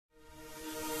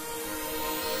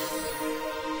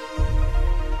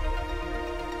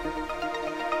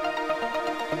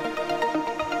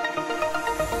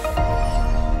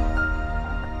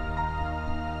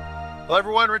Hello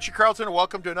everyone, Richard Carlton.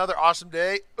 Welcome to another awesome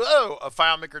day of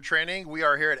FileMaker training. We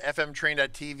are here at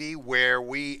fmtrain.tv where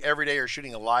we every day are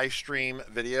shooting a live stream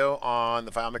video on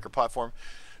the FileMaker platform.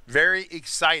 Very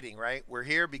exciting, right? We're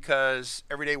here because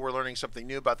every day we're learning something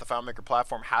new about the FileMaker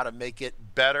platform, how to make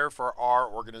it better for our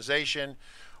organization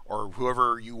or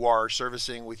whoever you are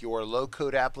servicing with your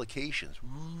low-code applications.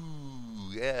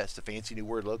 Ooh, yes, the fancy new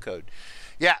word, low-code.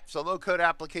 Yeah, so low-code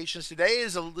applications today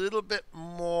is a little bit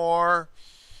more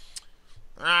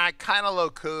kind of low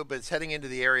code, but it's heading into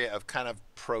the area of kind of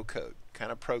pro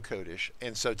code, ish.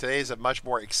 And so today is a much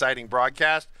more exciting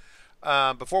broadcast.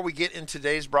 Before we get into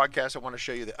today's broadcast, I want to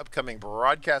show you the upcoming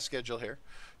broadcast schedule here.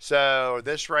 So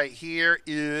this right here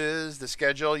is the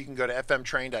schedule. You can go to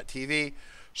fmtrain.tv,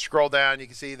 scroll down. You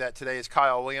can see that today is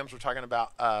Kyle Williams. We're talking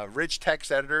about rich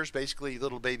text editors, basically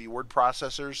little baby word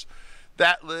processors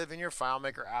that live in your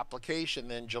FileMaker application.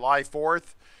 Then July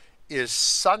 4th is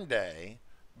Sunday.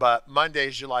 But Monday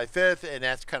is July 5th, and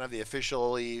that's kind of the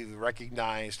officially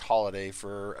recognized holiday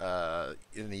for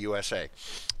in the USA.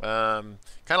 Kind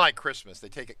of like Christmas. They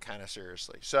take it kind of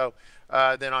seriously. So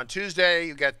then on Tuesday,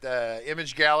 you got the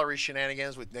image gallery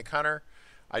shenanigans with Nick Hunter.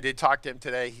 I did talk to him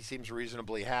today. He seems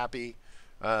reasonably happy.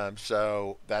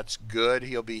 So that's good.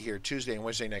 He'll be here Tuesday and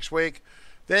Wednesday next week.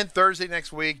 Then Thursday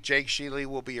next week, Jake Shealy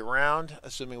will be around,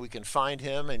 assuming we can find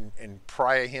him and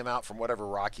pry him out from whatever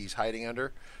rock he's hiding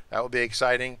under. That will be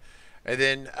exciting. And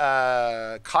then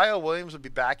Kyle Williams will be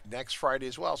back next Friday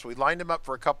as well. So we lined him up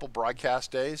for a couple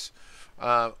broadcast days.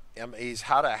 He's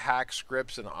how to hack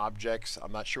scripts and objects.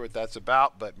 I'm not sure what that's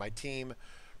about, but my team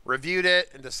reviewed it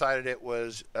and decided it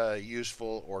was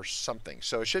useful or something.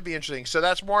 So it should be interesting. So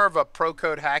that's more of a pro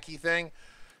code hacky thing.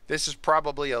 This is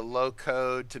probably a low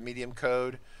code to medium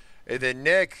code. And then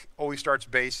Nick always starts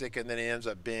basic and then he ends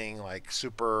up being like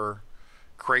super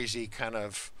crazy kind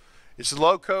of, it's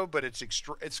low code, but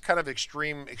it's kind of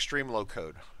extreme low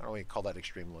code. I don't want to call that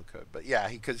extreme low code, but yeah,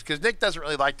 because Nick doesn't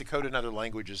really like to code in other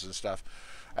languages and stuff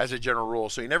as a general rule.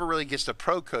 So he never really gets to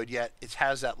pro code yet. It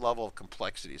has that level of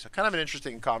complexity. So kind of an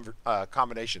interesting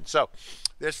combination. So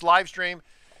this live stream,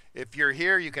 if you're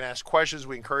here, you can ask questions.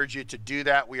 We encourage you to do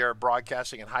that. We are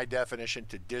broadcasting in high definition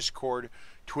to Discord,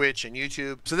 Twitch, and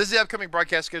YouTube. So this is the upcoming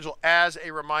broadcast schedule. As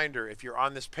a reminder, if you're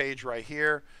on this page right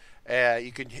here,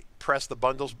 you can press the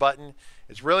bundles button.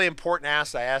 It's really important to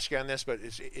ask. I ask you on this, but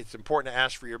it's important to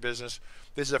ask for your business.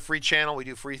 This is a free channel. We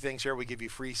do free things here. We give you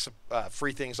free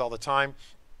things all the time.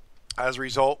 As a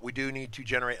result, we do need to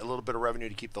generate a little bit of revenue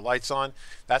to keep the lights on.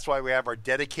 That's why we have our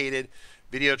dedicated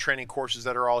video training courses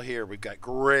that are all here. We've got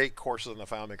great courses on the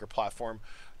FileMaker platform,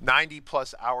 90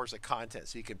 plus hours of content.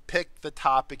 So you can pick the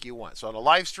topic you want. So on a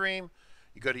live stream,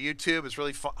 you go to YouTube. It's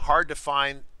really hard to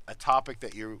find a topic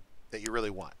that you really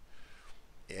want.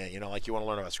 You know, like you want to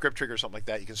learn about script trigger or something like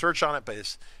that. You can search on it, but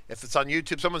if it's on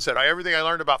YouTube, someone said, everything I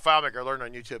learned about FileMaker, I learned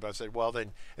on YouTube. I said, well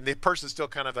then, and the person's still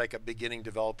kind of like a beginning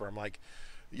developer. I'm like,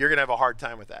 you're going to have a hard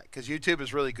time with that because YouTube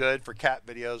is really good for cat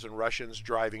videos and Russians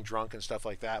driving drunk and stuff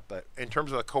like that. But in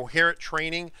terms of a coherent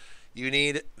training, you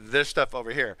need this stuff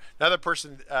over here. Another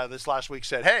person this last week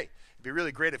said, hey, it'd be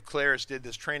really great if Claris did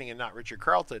this training and not Richard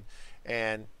Carlton.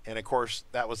 And of course,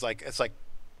 that was like,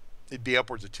 it'd be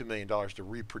upwards of $2 million to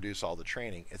reproduce all the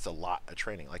training. It's a lot of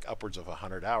training, like upwards of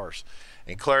 100 hours.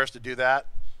 And Claris to do that,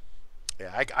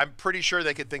 yeah, I'm pretty sure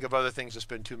they could think of other things to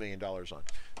spend $2 million on.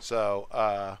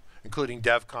 So, including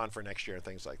DevCon for next year and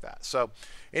things like that. So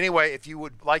anyway, if you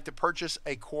would like to purchase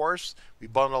a course, we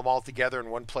bundle them all together in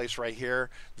one place right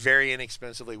here, very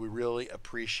inexpensively. We really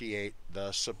appreciate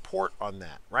the support on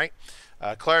that, right?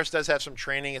 Claris does have some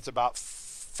training. It's about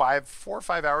 4 or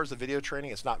 5 hours of video training.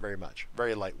 It's not very much,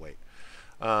 very lightweight.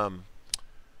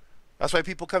 That's why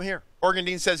people come here. Oregon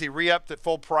Dean says he re-upped at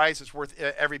full price. It's worth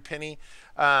every penny.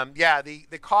 Yeah,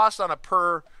 the cost on a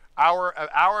per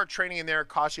hour of training in there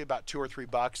costs you about $2 or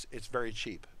 $3. It's very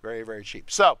cheap, very, very cheap.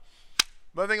 So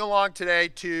moving along today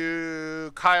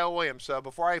to Kyle Williams. So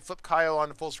before I flip Kyle on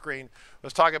the full screen,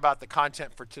 let's talk about the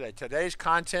content for today. Today's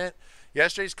content,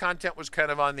 yesterday's content was kind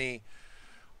of on the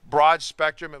broad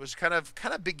spectrum. It was kind of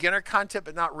beginner content,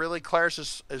 but not really.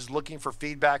 Claris is looking for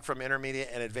feedback from intermediate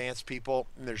and advanced people,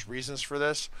 and there's reasons for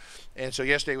this. And so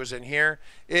yesterday was in here.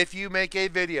 If you make a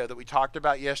video that we talked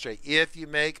about yesterday, if you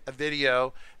make a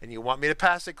video and you want me to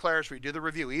pass it, Claris, we do the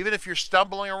review. Even if you're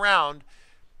stumbling around,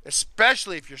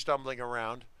 especially if you're stumbling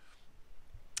around,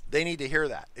 they need to hear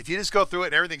that. If you just go through it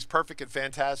and everything's perfect and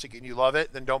fantastic and you love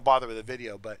it, then don't bother with the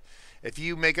video. But if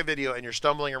you make a video and you're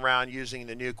stumbling around using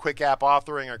the new quick app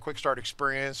authoring or quick start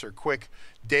experience or quick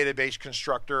database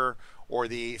constructor or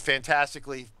the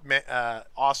fantastically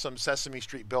awesome Sesame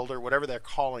Street builder, whatever they're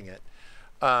calling it,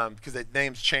 because the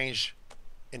names change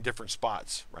in different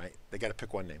spots, right? They got to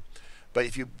pick one name. But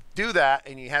if you do that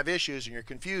and you have issues and you're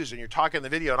confused and you're talking in the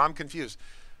video and I'm confused,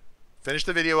 finish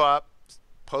the video up,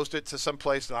 post it to some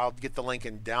place, and I'll get the link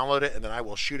and download it, and then I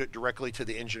will shoot it directly to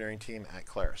the engineering team at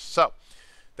Claris. So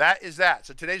that is that.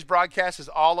 So today's broadcast is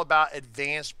all about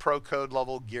advanced pro code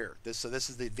level gear. So this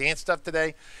is the advanced stuff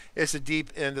today. It's the deep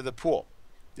end of the pool.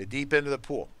 The deep end of the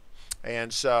pool.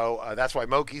 And so that's why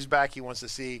Moki's back. He wants to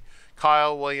see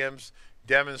Kyle Williams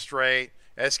demonstrate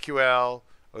SQL,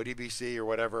 ODBC or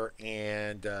whatever,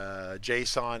 and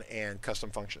JSON and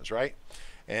custom functions, right?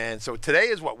 And so today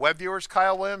is what? Web viewers,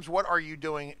 Kyle Williams, what are you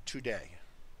doing today?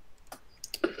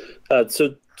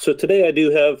 So today I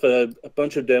do have a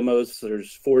bunch of demos.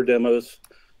 There's 4 demos.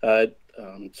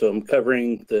 So I'm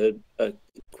covering the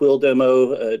Quill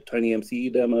demo, a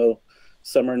TinyMCE demo,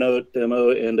 SummerNote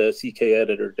demo, and a CK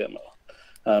Editor demo.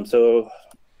 So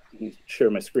let me share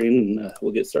my screen and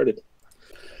we'll get started.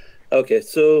 Okay,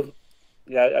 so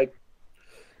yeah, I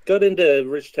got into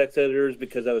rich text editors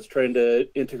because I was trying to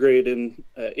integrate in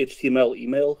HTML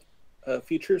email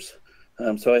features.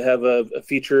 So I have a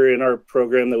feature in our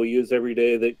program that we use every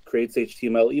day that creates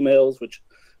HTML emails, which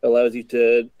allows you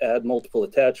to add multiple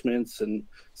attachments and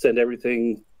send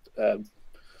everything in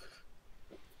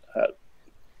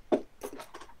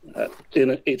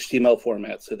an HTML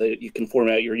format so that you can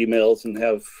format your emails and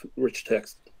have rich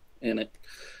text in it.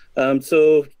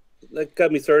 So that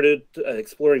got me started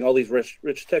exploring all these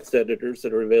rich text editors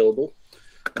that are available.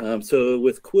 So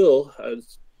with Quill, I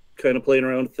was kind of playing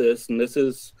around with this, and this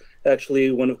is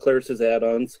actually one of Claris's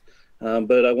add-ons,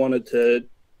 but I wanted to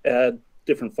add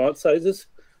different font sizes.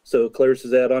 So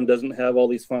Claris's add-on doesn't have all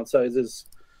these font sizes.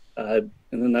 And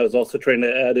then I was also trying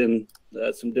to add in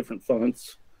some different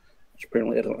fonts, which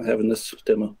apparently I don't have in this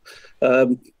demo.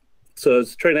 So I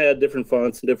was trying to add different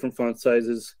fonts and different font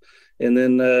sizes. And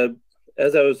then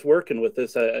as I was working with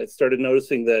this, I started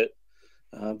noticing that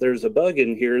there's a bug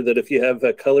in here that if you have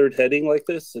a colored heading like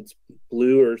this, it's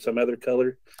blue or some other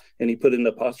color, and you put an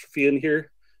apostrophe in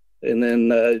here, and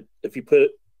then if you put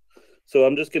it, so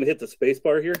I'm just going to hit the space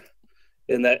bar here,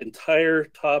 and that entire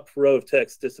top row of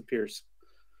text disappears.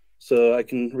 So I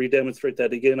can re-demonstrate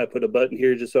that again. I put a button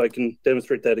here just so I can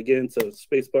demonstrate that again. So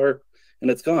space bar, and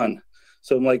it's gone.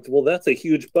 So I'm like, well, that's a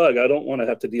huge bug. I don't want to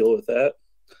have to deal with that.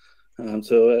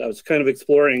 So I was kind of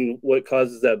exploring what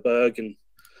causes that bug,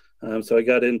 and so I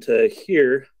got into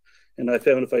here, and I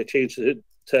found if I change the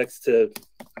text to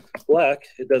black,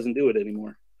 it doesn't do it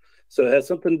anymore. So it has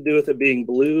something to do with it being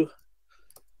blue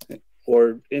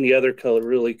or any other color,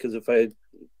 really, because if I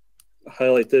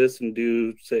highlight this and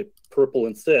do, say, purple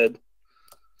instead,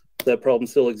 that problem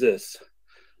still exists.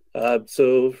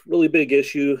 So really big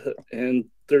issue, and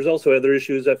there's also other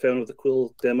issues I found with the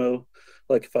Quill demo.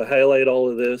 Like if I highlight all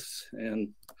of this and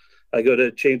I go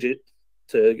to change it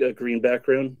to a green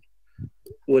background,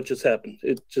 what just happened?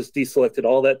 It just deselected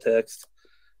all that text,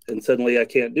 and suddenly I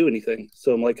can't do anything.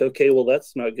 So I'm like, okay, well,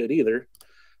 that's not good either.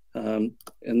 And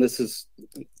this is,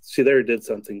 see, there it did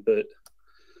something, but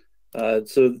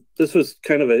so this was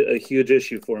kind of a huge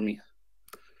issue for me,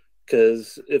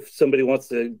 because if somebody wants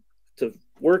to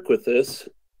work with this,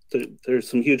 there's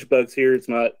some huge bugs here. It's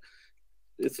not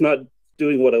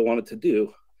doing what I want it to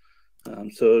do.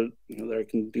 So there I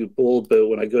can do bold, but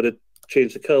when I go to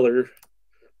change the color,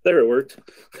 there it worked.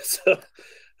 So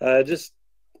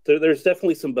there's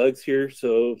definitely some bugs here.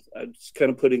 So I'm just kind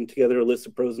of putting together a list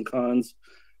of pros and cons.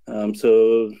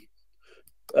 So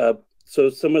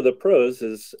some of the pros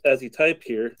is, as you type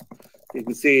here, you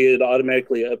can see it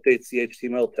automatically updates the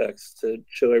HTML text to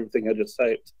show everything I just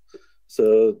typed.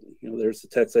 So there's the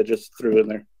text I just threw in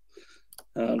there.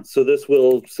 So this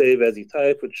will save as you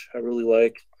type, which I really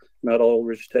like. Not all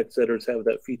rich text editors have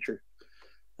that feature.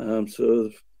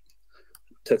 So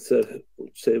text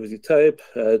save as you type.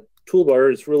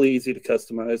 Toolbar is really easy to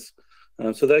customize.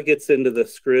 So that gets into the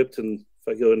script, and if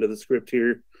I go into the script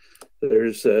here,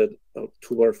 there's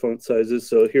toolbar font sizes.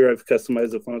 So here I've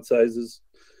customized the font sizes.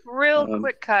 Real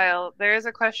quick, Kyle, there is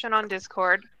a question on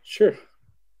Discord. Sure.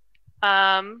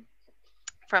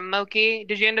 From Moki.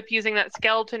 Did you end up using that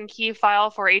skeleton key file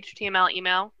for HTML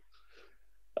email?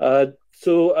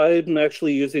 So I'm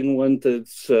actually using one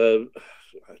that's, I'm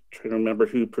trying to remember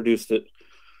who produced it.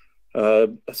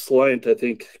 Sliant, I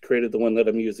think, created the one that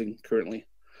I'm using currently.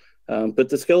 But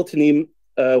the skeleton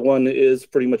one is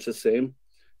pretty much the same.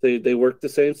 They work the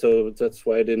same, so that's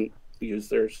why I didn't use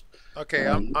theirs. Okay,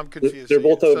 I'm confused. They're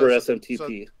both over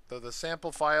SMTP. So the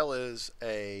sample file is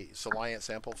a Sliant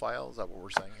sample file? Is that what we're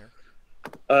saying here?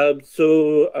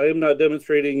 So I am not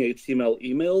demonstrating HTML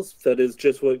emails. That is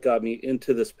just what got me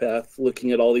into this path,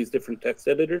 looking at all these different text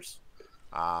editors.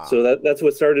 So that's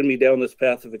what started me down this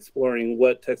path of exploring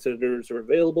what text editors are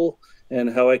available and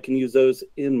how I can use those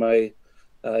in my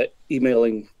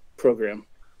emailing program.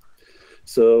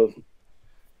 So,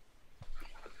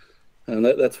 and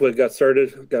that's what got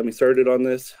me started on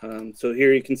this. So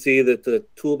here you can see that the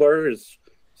toolbar is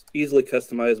easily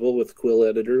customizable with Quill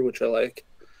Editor, which I like.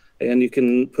 And you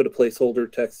can put a placeholder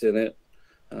text in it.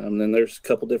 Then there's a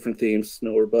couple different themes,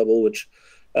 Snow or Bubble, which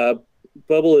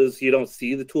Bubble is you don't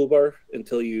see the toolbar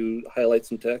until you highlight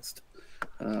some text.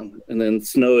 And then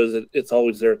Snow is it's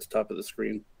always there at the top of the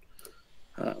screen.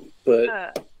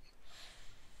 But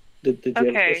did you have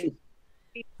a question?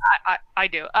 I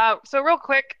do. So real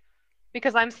quick,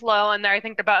 because I'm slow and I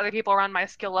think about other people around my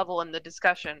skill level in the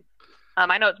discussion.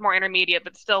 I know it's more intermediate,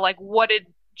 but still, like, what did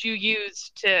you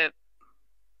use to?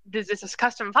 Is this a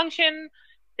custom function?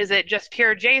 Is it just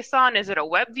pure JSON? Is it a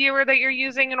web viewer that you're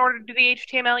using in order to do the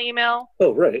HTML email?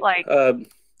 Oh, right. Like,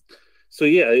 so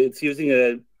yeah, it's using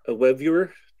a web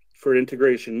viewer for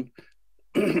integration,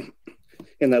 and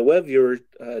that web viewer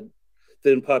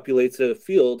then populates a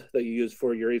field that you use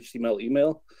for your HTML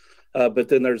email. But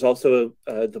then there's also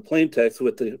the plain text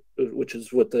which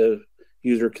is what the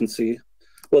user can see.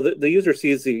 Well, the user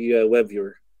sees the web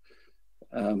viewer,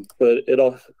 but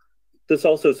this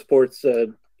also supports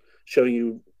showing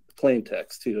you plain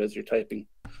text too as you're typing.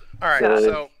 All right,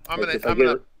 so I'm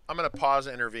gonna pause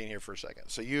and intervene here for a second.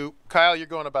 So Kyle, you're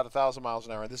going about 1,000 miles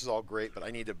an hour. This is all great, but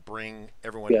I need to bring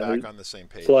everyone back on the same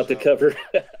page. It's a lot to cover.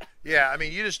 Yeah, I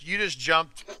mean, you just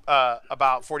jumped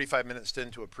about 45 minutes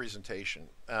into a presentation,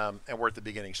 and we're at the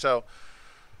beginning. So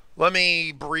let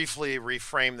me briefly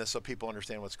reframe this so people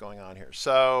understand what's going on here.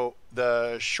 So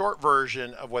the short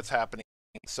version of what's happening.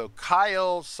 So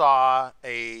Kyle saw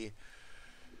a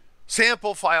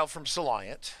sample file from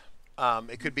Soliant.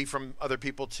 It could be from other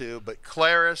people too, but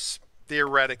Claris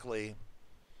theoretically,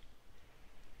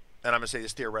 and I'm going to say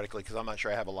this theoretically because I'm not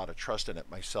sure I have a lot of trust in it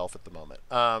myself at the moment,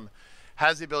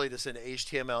 has the ability to send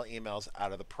HTML emails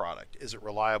out of the product. Is it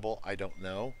reliable? I don't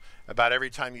know. About every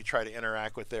time you try to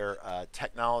interact with their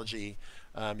technology,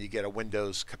 you get a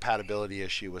Windows compatibility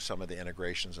issue with some of the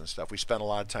integrations and stuff. We spent a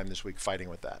lot of time this week fighting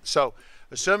with that. So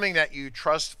assuming that you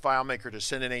trust FileMaker to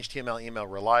send an HTML email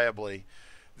reliably,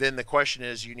 then the question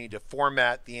is you need to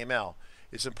format the email.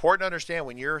 It's important to understand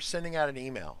when you're sending out an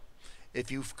email, if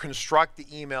you construct the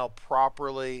email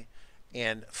properly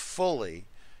and fully,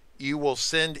 you will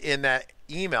send in that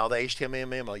email, the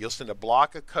HTML email, you'll send a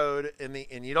block of code and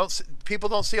people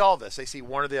don't see all this. They see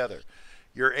one or the other.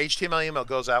 Your HTML email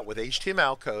goes out with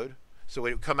HTML code, so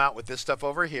it would come out with this stuff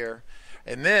over here.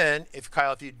 And then,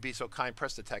 Kyle, if you'd be so kind,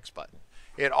 press the text button.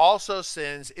 It also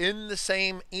sends in the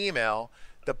same email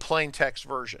the plain text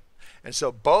version. And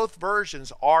so both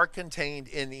versions are contained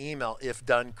in the email if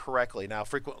done correctly. Now,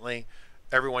 frequently,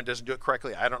 everyone doesn't do it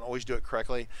correctly. I don't always do it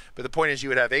correctly. But the point is you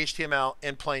would have HTML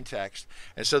and plain text.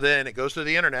 And so then it goes to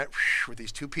the internet with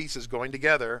these two pieces going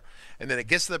together. And then it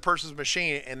gets to the person's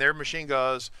machine, and their machine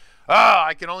goes,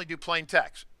 I can only do plain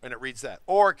text, and it reads that.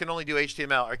 Or it can only do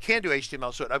HTML, or it can do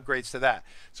HTML, so it upgrades to that.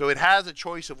 So it has a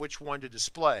choice of which one to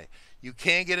display. You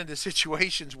can get into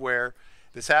situations where,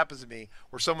 this happens to me,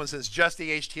 where someone sends just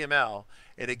the HTML,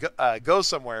 and it goes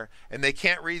somewhere, and they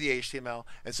can't read the HTML,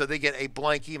 and so they get a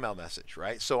blank email message,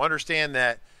 right? So understand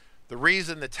that the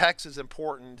reason the text is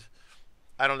important,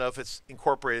 I don't know if it's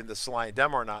incorporated in the Soliant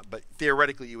demo or not, but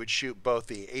theoretically you would shoot both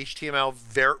the HTML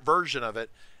version of it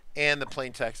and the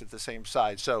plain text at the same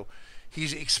side. So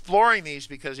he's exploring these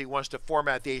because he wants to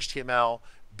format the HTML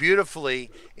beautifully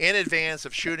in advance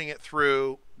of shooting it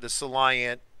through the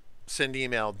Soliant send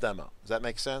email demo. Does that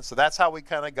make sense? So that's how we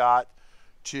kind of got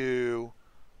to,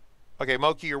 okay,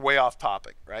 Moki, you're way off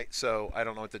topic, right? So I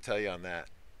don't know what to tell you on that.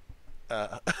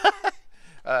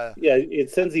 Yeah,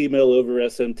 it sends email over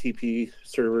SMTP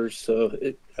servers, so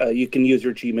you can use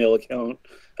your Gmail account.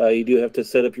 You do have to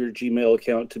set up your Gmail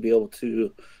account to be able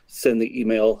to send the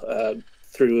email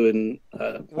through, and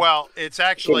well, it's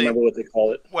actually, I can't remember what they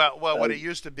call it. Well, what it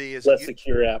used to be is less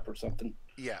secure app or something.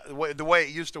 Yeah, the way it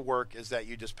used to work is that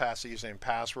you just pass the username and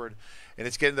password, and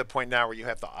it's getting to the point now where you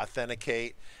have to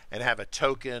authenticate and have a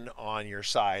token on your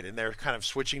side, and they're kind of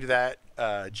switching to that,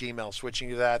 Gmail switching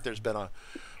to that. There's been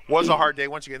was a hard day.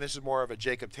 Once again, this is more of a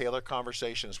Jacob Taylor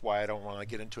conversation. That's why I don't want to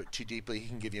get into it too deeply. He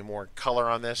can give you more color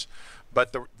on this.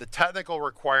 But the technical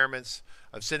requirements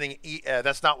of sending,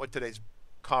 that's not what today's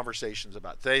conversation is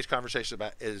about. Today's conversation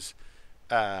is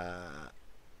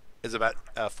about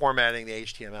formatting the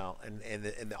HTML and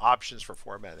the options for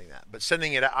formatting that. But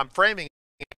sending it, I'm framing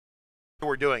it,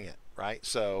 we're doing it, right?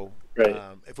 So right.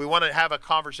 If we want to have a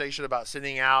conversation about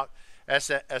sending out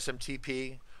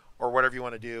SMTP or whatever you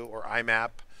want to do, or IMAP,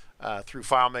 through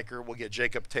FileMaker. We'll get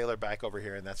Jacob Taylor back over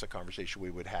here, and that's a conversation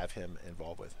we would have him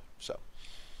involved with. So,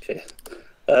 okay.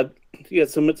 Yeah,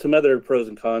 some other pros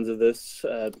and cons of this.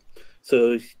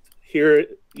 So here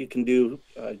you can do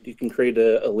you can create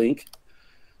a link.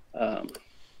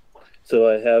 So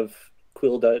I have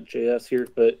quill.js here,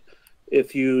 but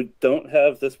if you don't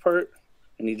have this part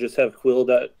and you just have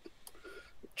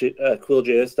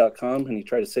quilljs.com and you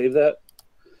try to save that,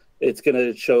 it's going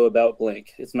to show about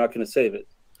blank. It's not going to save it.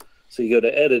 So you go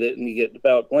to edit it and you get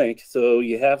about blank. So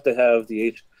you have to have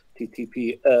the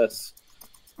HTTPS.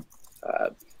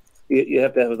 You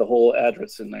have to have the whole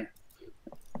address in there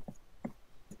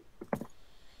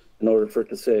in order for it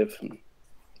to save.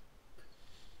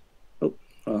 Oh,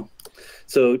 well.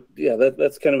 So yeah,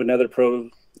 that's kind of another pro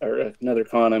or another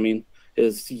con. I mean,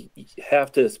 is you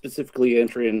have to specifically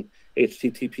enter in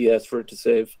HTTPS for it to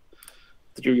save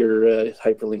through your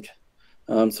hyperlink.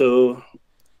 So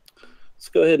let's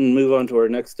go ahead and move on to our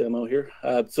next demo here.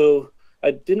 So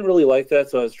I didn't really like that,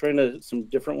 so I was trying some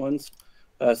different ones.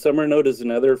 Summer Node is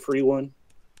another free one.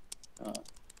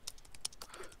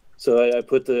 So I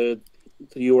put the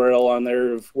URL on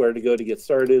there of where to go to get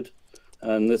started.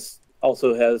 This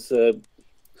also has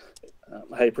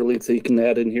hyperlinks that you can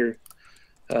add in here.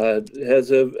 It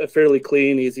has a fairly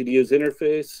clean, easy to use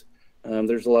interface.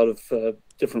 There's a lot of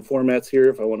different formats here.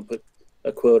 If I want to put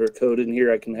a quote or code in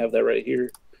here, I can have that right here.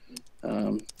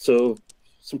 So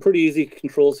some pretty easy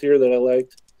controls here that I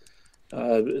liked.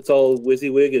 It's all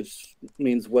WYSIWYG. It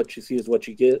means what you see is what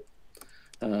you get.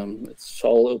 It's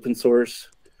all open source.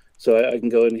 So I can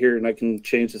go in here and I can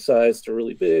change the size to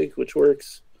really big, which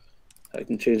works. I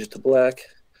can change it to black.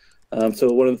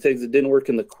 So one of the things that didn't work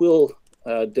in the Quill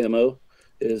demo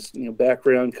is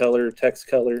background color, text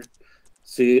color.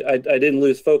 See, I didn't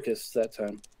lose focus that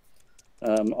time.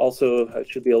 Also, I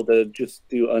should be able to just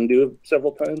do undo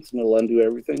several times and it'll undo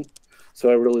everything. So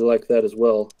I really like that as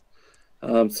well.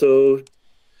 So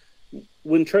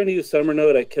when trying to use Summer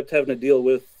Node, I kept having to deal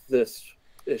with this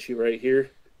issue right here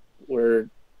where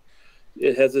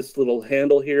it has this little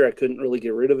handle here. I couldn't really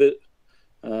get rid of it.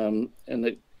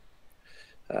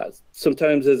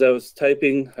 Sometimes as I was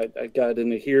typing, I got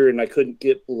into here and I couldn't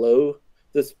get below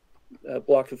this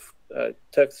block of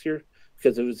text here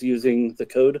because it was using the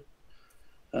code,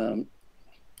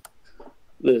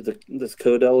 this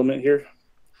code element here.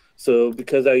 So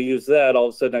because I used that, all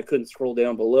of a sudden I couldn't scroll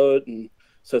down below it, and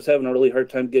so I was having a really hard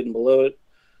time getting below it.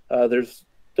 There's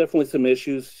definitely some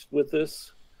issues with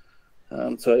this.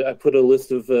 So I put a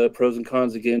list of pros and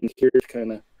cons again here to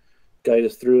kind of guide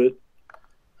us through it.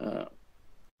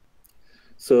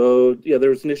 So yeah,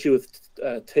 there was an issue with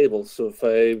tables. So if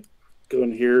I go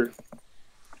in here,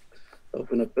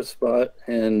 open up a spot,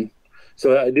 and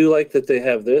so I do like that they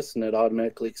have this and it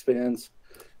automatically expands,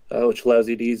 which allows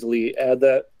you to easily add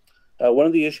that. One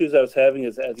of the issues I was having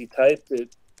is as you typed,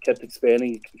 it kept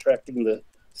expanding and contracting the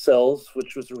cells,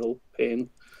 which was a real pain.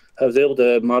 I was able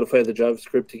to modify the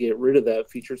JavaScript to get rid of that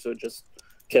feature, so it just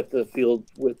kept the field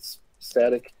widths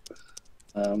static.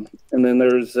 And then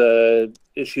there's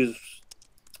issues.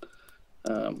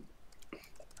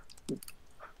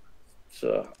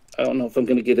 So I don't know if I'm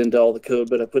going to get into all the code,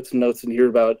 but I put some notes in here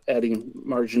about adding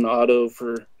margin auto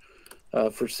for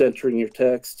centering your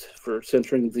text, for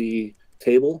centering the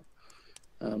table,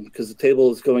 because the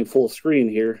table is going full screen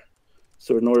here.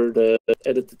 So in order to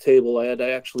edit the table, I had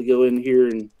to actually go in here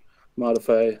and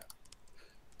modify.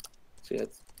 See, I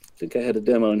think I had a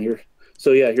demo in here.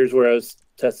 So yeah, here's where I was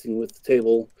testing with the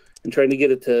table and trying to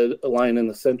get it to align in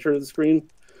the center of the screen.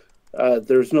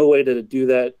 There's no way to do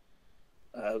that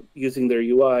using their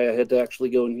UI. I had to actually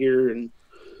go in here and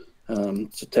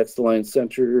so text align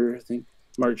center, I think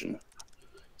margin.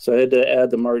 So I had to add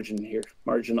the margin here,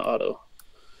 margin auto.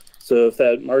 So if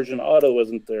that margin auto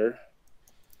wasn't there,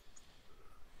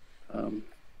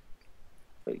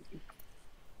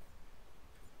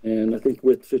 and I think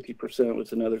width 50%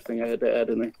 was another thing I had to add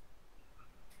in there.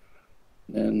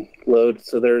 And load,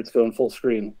 so there it's going full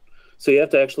screen. So you have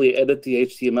to actually edit the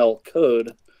HTML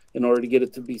code in order to get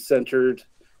it to be centered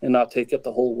and not take up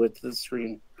the whole width of the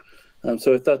screen.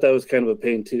 So I thought that was kind of a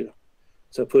pain too.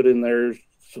 So I put in there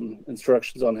some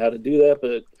instructions on how to do that,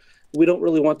 but we don't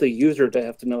really want the user to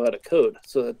have to know how to code.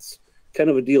 So that's kind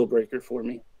of a deal breaker for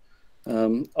me.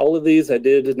 All of these I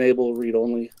did enable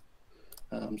read-only.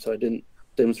 So I didn't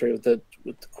demonstrate with the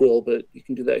Quill, but you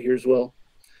can do that here as well.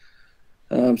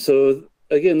 So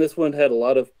again, this one had a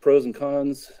lot of pros and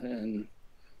cons, and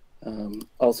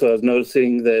also I was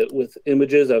noticing that with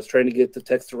images, I was trying to get the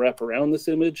text to wrap around this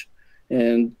image,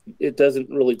 and it doesn't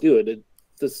really do it.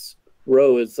 This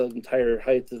row is the entire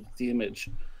height of the image.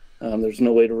 There's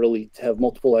no way to really have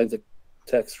multiple lines of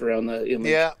text around the image.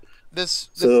 Yeah.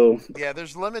 So Yeah,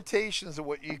 there's limitations of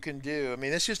what you can do. I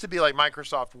mean, this used to be like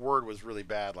Microsoft Word was really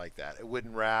bad like that. It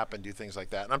wouldn't wrap and do things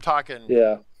like that. And I'm talking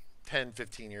yeah, 10,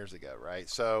 15 years ago, right?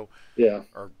 So, yeah,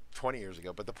 or 20 years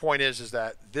ago. But the point is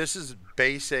that this is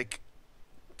basic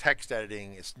text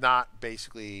editing. It's not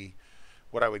basically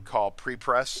what I would call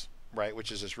pre-press, right?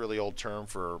 Which is this really old term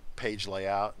for page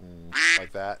layout and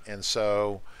like that. And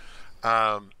so,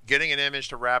 getting an image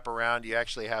to wrap around, you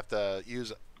actually have to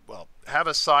have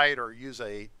a site or use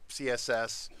a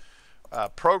CSS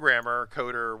programmer,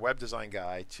 coder, web design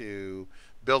guy to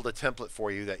build a template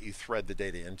for you that you thread the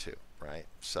data into, right?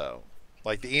 So,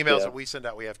 like the emails that we send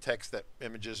out, we have text that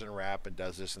images and wrap and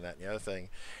does this and that and the other thing,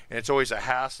 and it's always a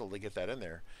hassle to get that in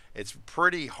there. It's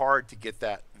pretty hard to get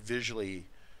that visually.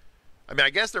 I mean,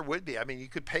 I guess there would be. I mean, you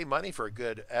could pay money for a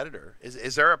good editor.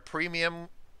 Is there a premium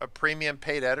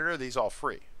paid editor? Are these all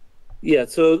free? yeah.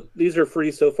 So these are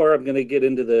free so far. I'm going to get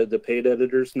into the paid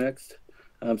editors next.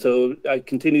 So I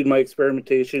continued my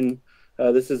experimentation.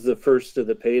 This is the first of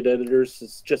the paid editors.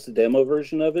 It's just a demo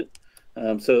version of it.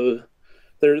 So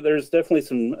there's definitely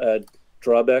some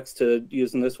drawbacks to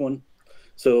using this one.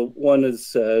 So one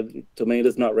is domain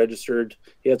is not registered.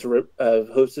 You have to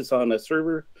host this on a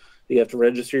server. You have to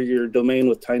register your domain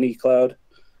with TinyCloud.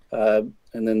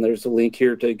 And then there's a link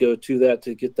here to go to that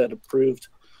to get that approved.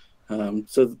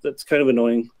 So that's kind of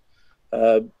annoying.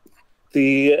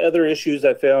 The other issues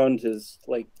I found is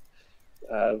like,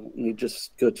 let me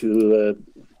just go to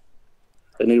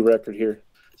a new record here.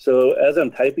 So as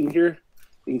I'm typing here,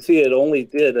 you can see it only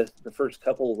did the first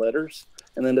couple of letters,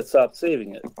 and then it stopped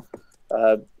saving it.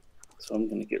 So I'm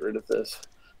going to get rid of this.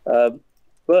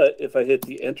 But if I hit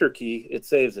the Enter key, it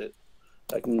saves it.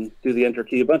 I can do the Enter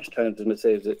key a bunch of times, and it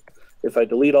saves it. If I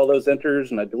delete all those enters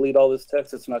and I delete all this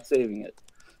text, it's not saving it.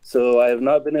 So I have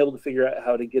not been able to figure out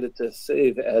how to get it to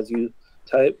save as you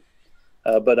type.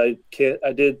 But I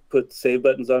did put save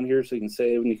buttons on here so you can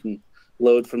save and you can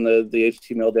load from the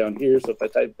HTML down here. So if I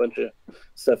type a bunch of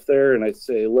stuff there and I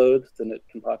say load, then it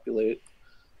can populate.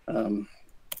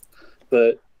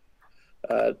 But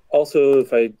also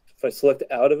if I select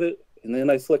out of it and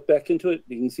then I select back into it,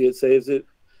 you can see it saves it.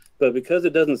 But because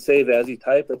it doesn't save as you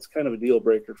type, that's kind of a deal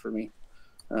breaker for me.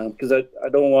 Because I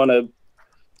don't want to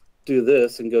do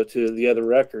this and go to the other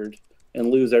record and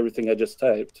lose everything I just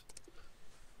typed.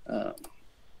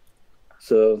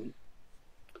 So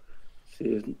see,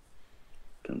 it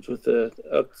comes with the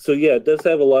so yeah, it does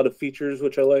have a lot of features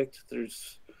which I liked.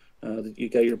 There's you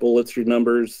got your bullets, your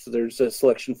numbers. There's a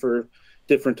selection for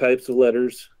different types of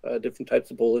letters, different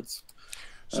types of bullets.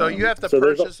 So you have to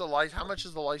purchase the license. How much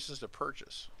is the license to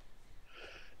purchase?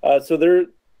 So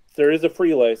there is a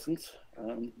free license.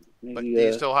 But do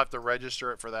you still have to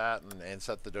register it for that and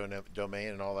set the domain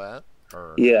and all that?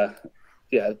 Or? Yeah.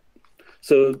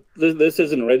 So this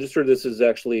isn't registered. This is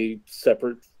actually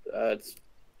separate. It's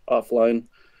offline.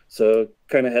 So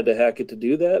kind of had to hack it to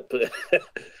do that. But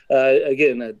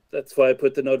again, that's why I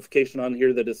put the notification on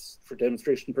here that it's for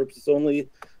demonstration purposes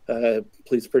only.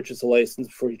 Please purchase a license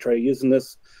before you try using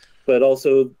this. But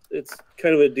also, it's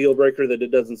kind of a deal breaker that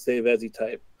it doesn't save as you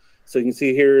type. So you can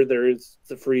see here there is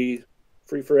the free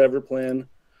forever plan,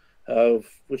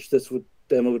 which this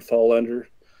demo would fall under.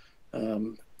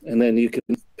 And then you can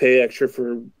pay extra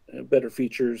for better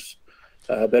features,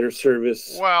 better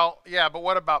service. Well, yeah, but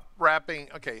what about wrapping?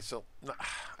 Okay, so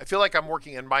I feel like I'm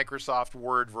working in Microsoft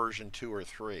Word version 2 or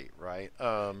 3, right?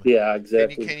 Yeah,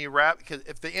 exactly. Can you wrap? Because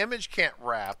if the image can't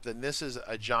wrap, then this is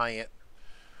a giant.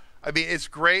 I mean, it's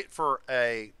great for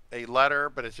a letter,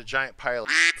 but it's a giant pile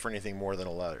for anything more than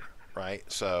a letter, right?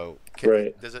 So,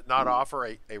 does it not offer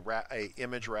a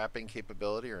image wrapping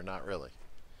capability or not really?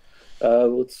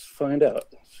 Let's find out.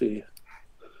 Let's see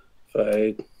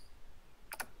if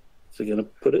is it gonna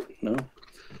put it? No.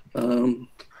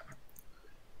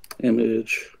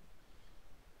 Image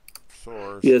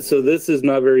source. Yeah, so this is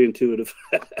not very intuitive.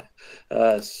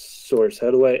 Source. How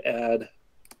do I add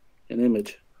an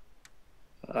image?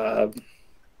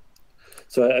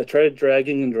 So I tried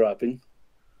dragging and dropping.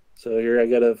 So here I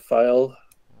got a file,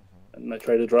 and I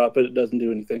try to drop it. It doesn't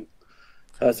do anything.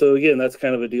 So again, that's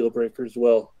kind of a deal breaker as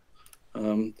well.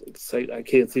 I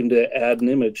can't seem to add an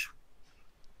image.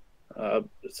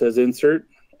 It says insert.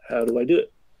 How do I do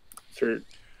it? Insert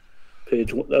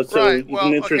page one. So you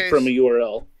can insert from a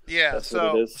URL. Yeah,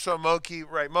 so Moki,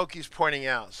 right? Moki's pointing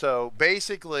out. So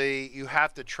basically, you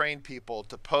have to train people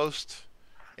to post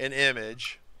an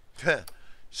image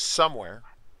somewhere,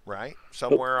 right?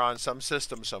 Somewhere on some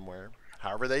system somewhere.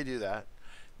 However they do that.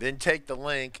 Then take the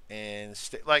link and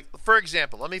like, for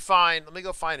example, let me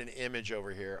go find an image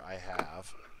over here I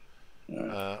have.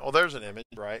 Well, there's an image,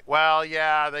 right? Well,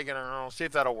 yeah, they're gonna see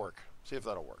if that'll work. See if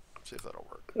that'll work. See if that'll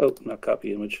work. Oh, not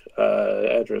copy image.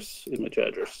 Address, image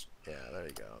address. Yeah, there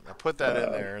you go. Now put that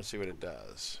in there and see what it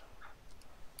does.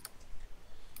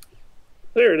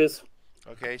 There it is.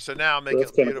 Okay, so now make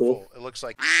it beautiful. Cool. It looks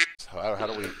like. How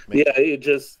do we make it?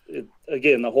 It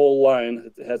again, the whole line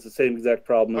has the same exact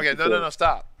problem. Okay, no,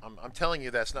 stop. I'm telling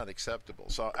you that's not acceptable.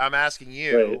 So I'm asking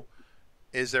you,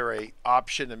 is there a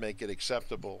option to make it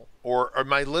acceptable, or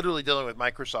am I literally dealing with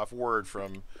Microsoft Word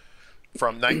from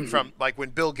like when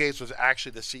Bill Gates was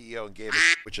actually the CEO and gave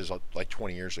it, which is like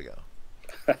 20 years ago?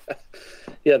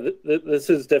 Yeah, this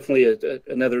is definitely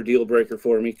another deal breaker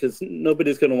for me, because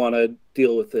nobody's going to want to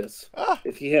deal with this.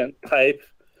 If you can't type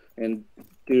and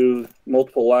do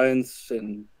multiple lines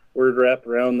and word wrap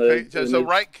around the image. So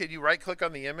can you right click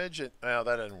on the image? And, that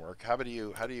didn't work. How do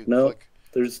you click?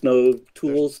 There's no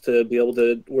tools to be able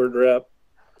to word wrap.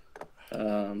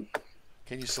 Can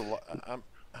you select?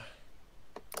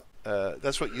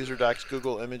 That's what user docs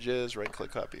Google images. Right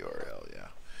click copy URL. Yeah.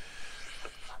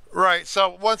 Right.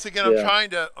 So once again, I'm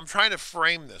trying to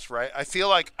frame this, right. I feel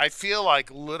like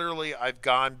literally I've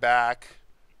gone back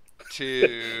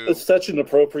to. It's such an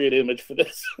appropriate image for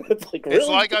this. It's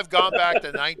like I've gone back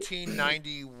to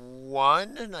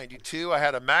 1991, 92. I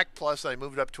had a Mac Plus and I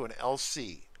moved up to an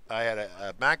LC. I had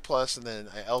a Mac Plus and then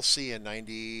an LC in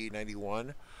 90,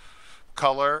 91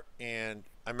 color, and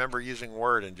I remember using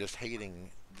Word and just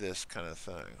hating this kind of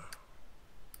thing.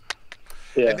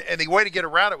 Yeah. And the way to get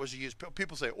around it was to use.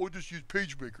 People say, "Oh, just use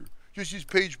PageMaker. Just use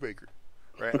PageMaker,"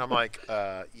 right? And I'm like,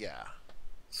 yeah.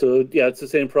 So yeah, it's the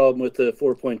same problem with the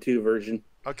 4.2 version.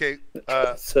 Okay,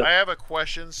 I have a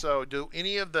question. So, do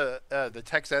any of the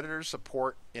text editors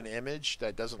support an image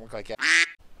that doesn't look like that?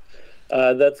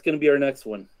 That's going to be our next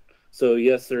one. So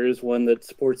yes, there is one that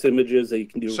supports images that you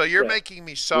can do. So you're making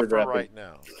me suffer right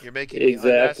now. You're making me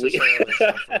exactly. unnecessarily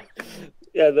suffer.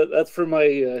 Yeah, that's for my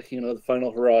the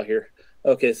final hurrah here.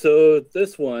 Okay, so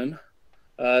this one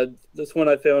I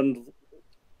found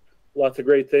lots of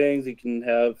great things. You can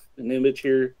have an image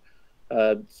here.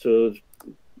 There's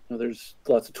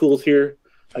lots of tools here.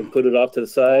 I can put it off to the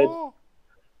side.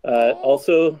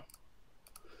 Also,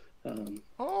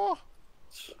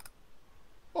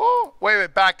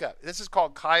 wait, back up. This is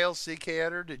called Kyle CK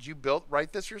Editor. Did you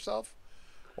write this yourself?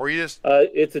 Or you just...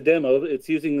 it's a demo. It's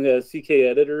using the CK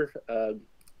Editor.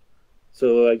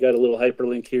 So I got a little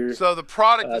hyperlink here. So the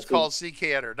product is called CK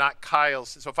Editor, not Kyle.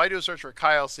 So if I do a search for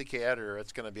Kyle CK Editor,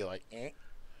 it's going to be like,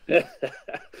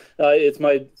 It's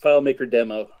my FileMaker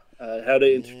demo. How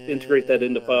to integrate that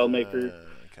into FileMaker.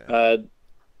 Okay.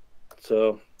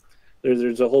 So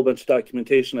there's a whole bunch of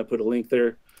documentation. I put a link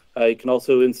there. You can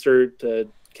also insert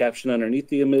caption underneath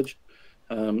the image.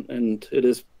 And it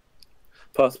is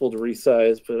possible to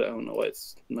resize, but I don't know why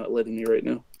it's not letting me right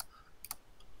now.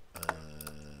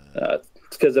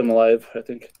 It's because I'm live, I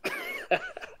think.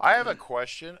 I have a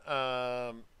question.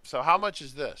 So how much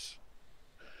is this?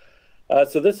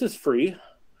 So this is free.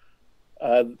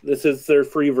 This is their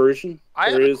free version. I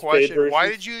have a question. Why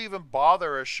did you even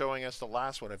bother showing us the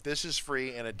last one? If this is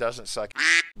free and it doesn't suck,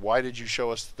 why did you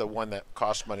show us the one that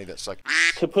cost money that sucked?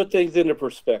 To put things into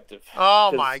perspective.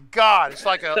 Oh my God. It's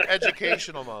like an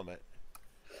educational moment.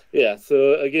 Yeah.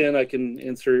 So again, I can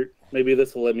insert, maybe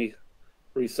this will let me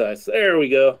resize. There we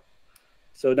go.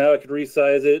 So now I can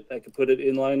resize it. I can put it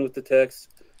in line with the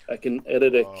text. I can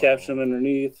edit a caption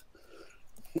underneath.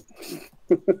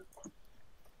 All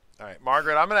right,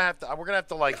 Margaret, we're gonna have to have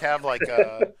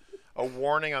a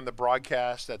warning on the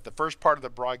broadcast that the first part of the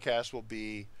broadcast will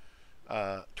be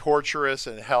torturous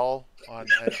and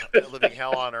living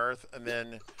hell on earth, and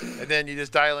then you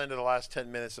just dial into the last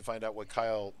 10 minutes to find out what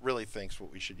Kyle really thinks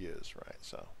what we should use, right?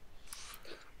 So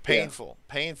painful.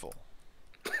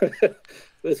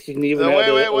 This can even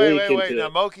wait. Now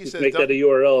Moki says make that a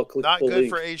URL. Not good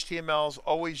for HTMLs.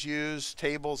 Always use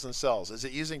tables and cells. Is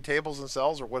it using tables and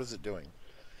cells, or what is it doing?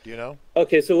 Do you know?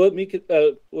 Okay, so what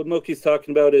Moki's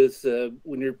talking about is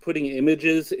when you're putting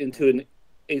images into an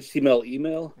HTML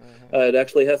email, it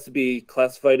actually has to be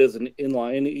classified as an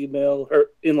inline email or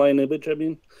inline image. I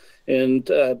mean, and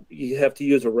you have to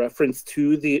use a reference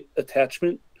to the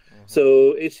attachment.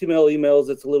 So HTML emails,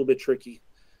 it's a little bit tricky.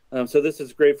 So this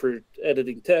is great for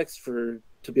editing text, to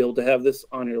be able to have this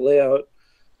on your layout.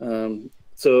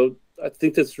 So I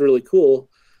think that's really cool.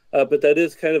 But that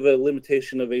is kind of a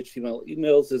limitation of HTML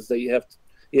emails, is that you have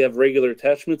regular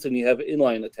attachments and you have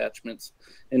inline attachments.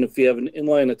 And if you have an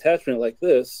inline attachment like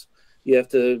this, you have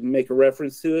to make a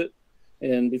reference to it.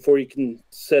 And before you can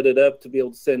set it up to be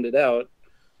able to send it out,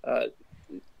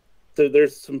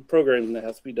 there's some programming that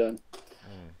has to be done.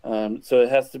 So it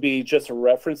has to be just a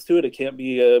reference to it. It can't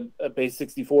be a base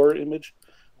 64 image.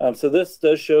 So this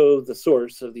does show the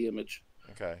source of the image.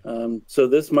 Okay. So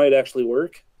this might actually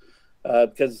work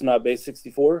because it's not base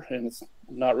 64 and it's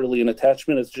not really an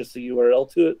attachment. It's just a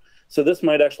URL to it. So this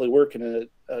might actually work in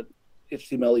a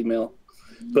HTML email.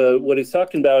 But what he's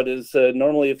talking about is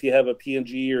normally if you have a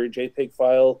PNG or a JPEG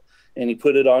file and you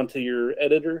put it onto your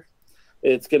editor,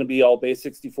 it's going to be all base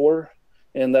 64.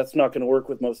 And that's not going to work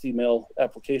with most email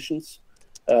applications.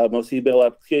 Most email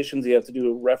applications, you have to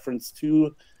do a reference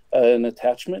to an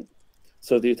attachment.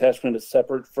 So the attachment is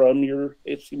separate from your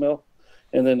HTML.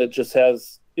 And then it just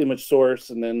has image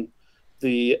source and then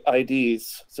the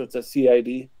IDs. So it's a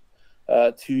CID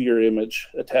to your image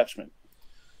attachment.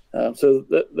 So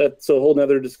that's a whole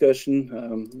nother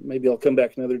discussion. Maybe I'll come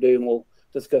back another day and we'll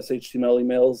discuss HTML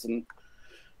emails and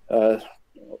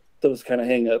those kind of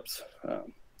hangups.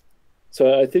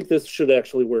 So I think this should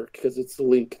actually work because it's the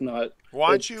link, not. Why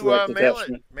don't you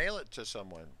mail it to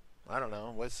someone? I don't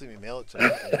know. Let's see me mail it to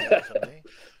me.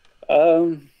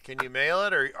 Can you mail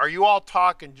it, or are you all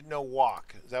talk and no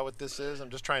walk? Is that what this is? I'm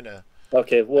just trying to.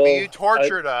 Okay. Well, you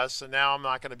tortured us, and now I'm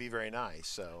not going to be very nice.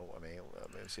 So let me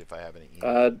see if I have any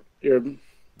email.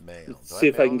 Mail. See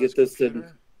if I can get this in.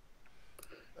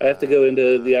 I have to go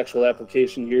into the actual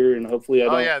application here, and hopefully I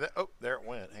don't. Oh yeah. There it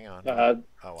went. Hang on.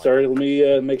 Sorry. Let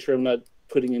me make sure I'm not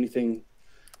putting anything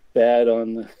bad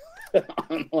on the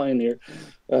online here.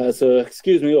 So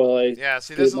excuse me while I. Yeah.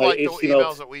 See, this is like the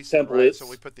emails that we send, right? So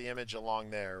we put the image along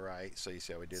there, right? So you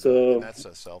see how we do that. And that's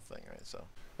a self thing, right? So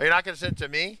are you not going to send it to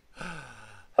me?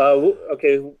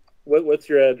 Okay. What's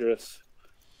your address?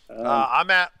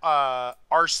 I'm at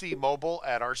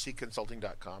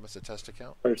rcmobile@rcconsulting.com. It's a test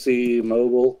account.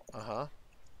 rcmobile.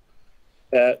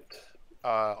 At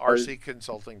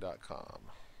rcconsulting.com.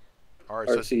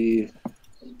 RC.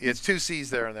 It's 2 C's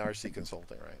there in the RC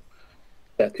Consulting, right?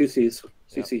 Yeah, 2 C's.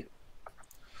 CC. Yep.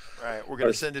 Right. We're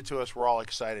going to send it to us. We're all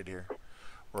excited here.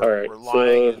 All right. We're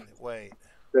lying. Wait.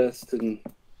 Best and.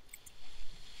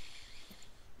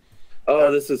 Oh,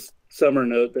 this is summer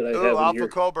note that I have Alpha here.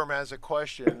 Cobram has a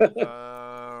question.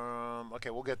 Okay,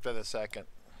 we'll get to that in a second.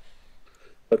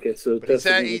 Okay, so he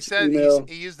said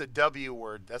he used the W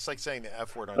word. That's like saying the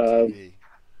F word on TV.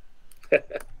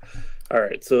 All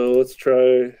right, so let's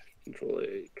try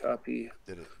Control-A, copy.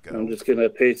 Did it go? I'm just going to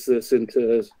paste this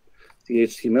into the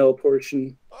HTML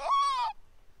portion.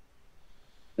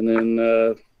 And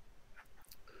then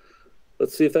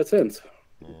let's see if that sends.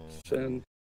 Send.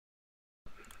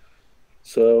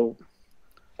 So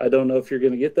I don't know if you're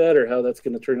going to get that or how that's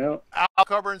going to turn out. Al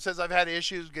Coburn says, I've had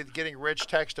issues getting rich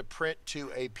text to print to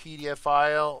a PDF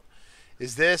file.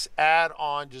 Is this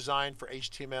add-on designed for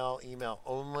HTML email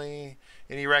only?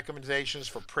 Any recommendations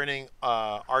for printing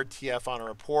RTF on a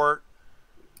report?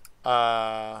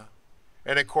 And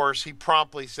of course, he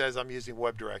promptly says, I'm using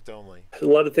WebDirect only. A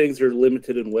lot of things are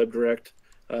limited in WebDirect.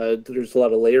 There's a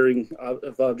lot of layering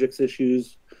of objects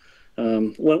issues.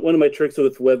 One of my tricks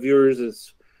with web viewers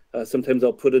is sometimes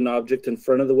I'll put an object in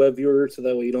front of the web viewer so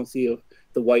that way you don't see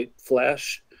the white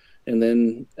flash, and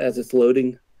then as it's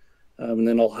loading, and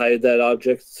then I'll hide that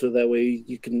object so that way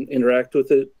you can interact with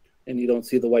it and you don't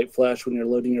see the white flash when you're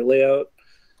loading your layout.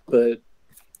 But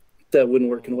that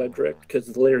wouldn't work in WebDirect because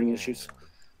of the layering issues.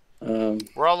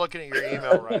 We're all looking at your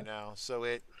email right now, so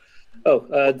it.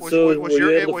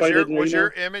 Was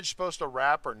your image supposed to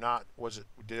wrap or not? Was it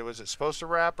supposed to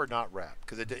wrap or not wrap?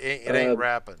 Because it ain't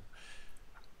wrapping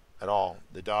at all.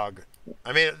 The dog.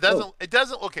 I mean, it doesn't. It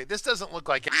doesn't. Okay, this doesn't look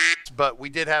like it, but we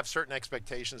did have certain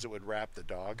expectations it would wrap the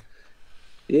dog.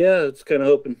 Yeah, it's kind of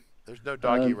hoping. There's no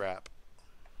doggy wrap.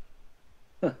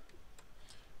 Huh.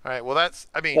 All right. Well, that's.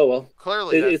 I mean. Oh well.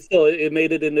 Clearly, it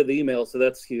made it into the email, so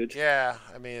that's huge. Yeah.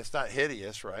 I mean, it's not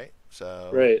hideous, right?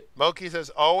 So. Right. Moki says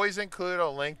always include a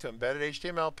link to embedded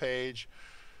HTML page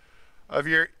of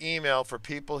your email for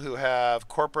people who have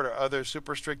corporate or other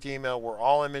super strict email where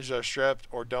all images are stripped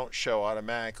or don't show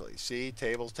automatically. See,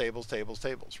 tables,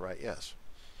 right? Yes.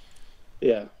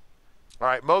 Yeah. All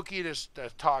right, Moki just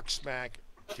talked smack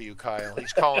to you, Kyle.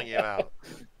 He's calling you out.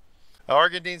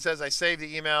 Argentine says, I saved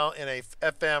the email in a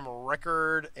FM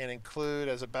record and include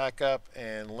as a backup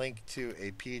and link to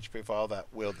a PHP file that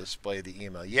will display the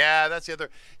email. Yeah, that's the other.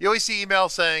 You always see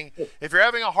emails saying, if you're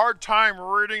having a hard time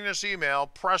reading this email,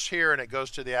 press here, and it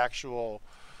goes to the actual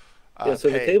yeah, so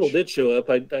page. The table did show up.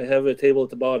 I have a table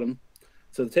at the bottom.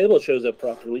 So the table shows up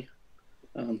properly.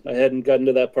 I hadn't gotten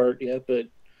to that part yet, but you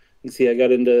can see I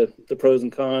got into the pros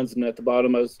and cons, and at the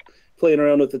bottom I was playing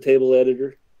around with the table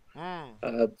editor.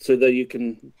 So that you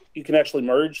can actually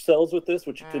merge cells with this,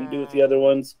 which you couldn't do with the other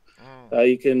ones.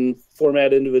 You can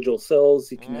format individual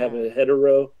cells. You can have a header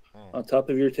row on top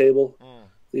of your table.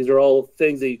 These are all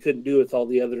things that you couldn't do with all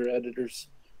the other editors.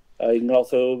 You can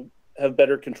also have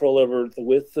better control over the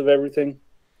width of everything.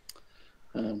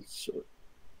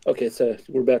 Okay, so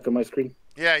we're back on my screen.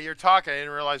 Yeah, you're talking. I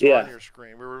didn't realize we're on your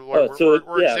screen. We're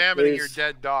examining your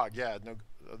dead dog. Yeah, no,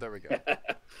 there we go.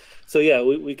 So yeah,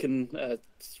 we can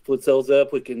split cells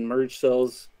up. We can merge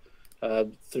cells.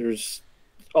 There's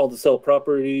all the cell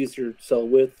properties, your cell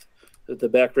width, the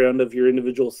background of your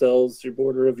individual cells, your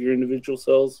border of your individual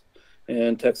cells,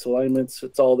 and text alignments.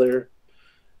 It's all there.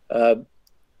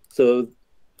 So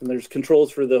and there's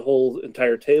controls for the whole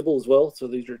entire table as well. So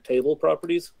these are table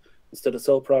properties instead of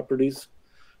cell properties.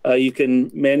 You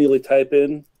can manually type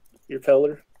in your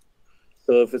color.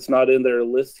 So if it's not in their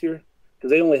list here, because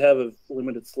they only have a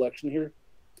limited selection here.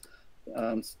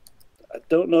 I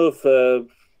don't know if,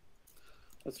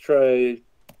 let's try,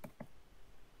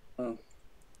 well,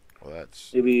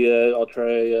 that's maybe I'll try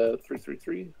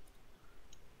 333.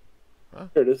 Huh?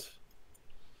 There it is.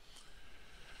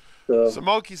 So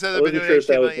Moki said they've been doing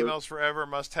HTML emails forever,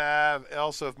 must have.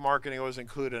 Also, if marketing always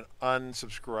include an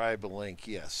unsubscribe link.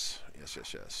 Yes.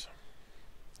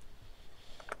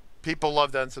 People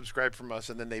love to unsubscribe from us,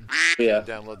 and then they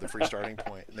download the free starting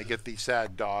point, and they get the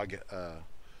sad dog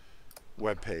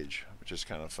web page, which is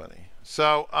kind of funny.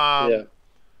 So,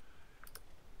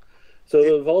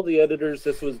 So of all the editors,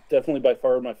 this was definitely by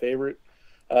far my favorite.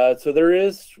 So there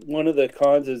is one of the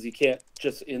cons is you can't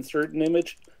just insert an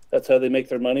image. That's how they make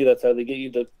their money. That's how they get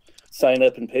you to sign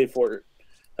up and pay for it,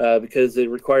 because it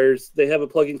requires. They have a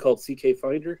plugin called CK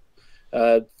Finder.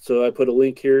 So I put a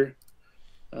link here,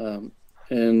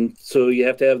 and so you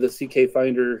have to have the CK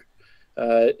Finder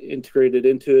integrated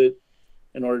into it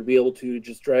in order to be able to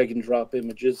just drag and drop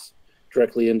images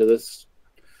directly into this.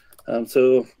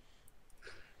 So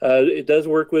it does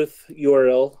work with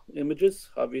URL images,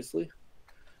 obviously.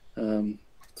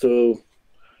 So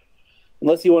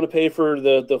unless you want to pay for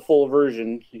the full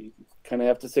version, you kind of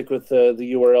have to stick with the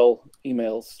URL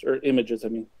emails or images. I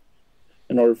mean,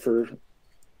 in order for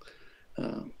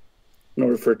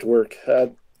it to work.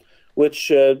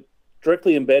 Which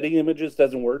directly embedding images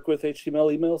doesn't work with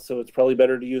HTML emails, so it's probably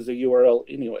better to use a URL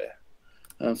anyway.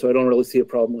 So I don't really see a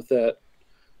problem with that.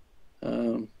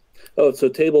 So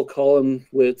table column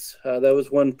widths. That was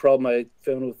one problem I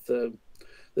found with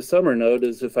the summer node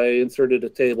is if I inserted a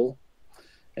table,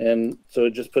 and so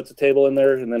it just puts a table in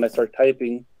there, and then I start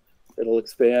typing, it'll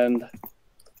expand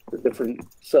the different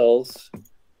cells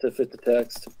to fit the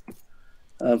text.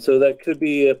 So that could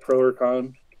be a pro or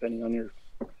con, depending on your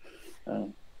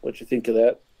what you think of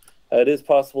that. It is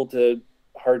possible to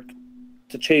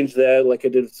change that, like I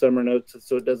did with summer notes,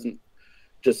 so it doesn't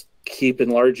just keep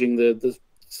enlarging the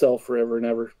cell forever and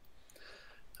ever.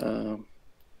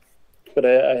 But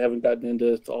I haven't gotten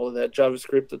into all of that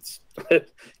JavaScript. That's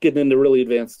getting into really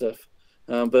advanced stuff.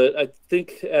 But I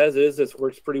think as is, this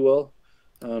works pretty well.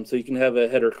 So you can have a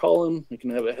header column, you can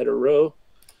have a header row,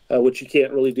 which you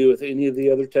can't really do with any of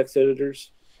the other text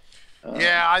editors.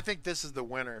 Yeah, I think this is the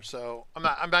winner. So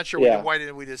I'm not sure why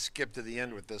didn't we just skip to the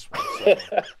end with this one. So.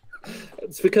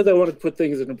 It's because I want to put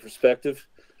things into perspective.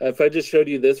 If I just showed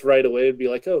you this right away, it'd be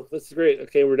like, oh, this is great.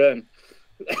 Okay, we're done.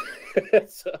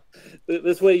 So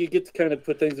this way you get to kind of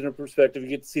put things into perspective. You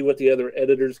get to see what the other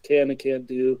editors can and can't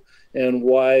do, and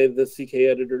why the CK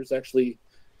editor is actually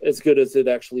as good as it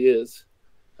actually is.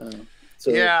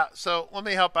 So let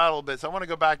me help out a little bit. So I want to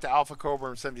go back to Alpha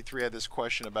Cobra 73 had this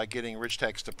question about getting rich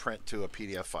text to print to a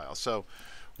PDF file. So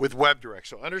with WebDirect,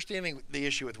 so understanding the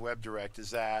issue with WebDirect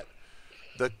is that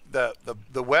the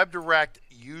WebDirect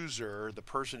user, the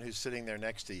person who's sitting there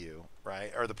next to you,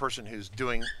 right, or the person who's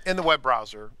doing in the web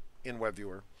browser, in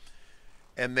WebViewer,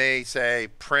 and they say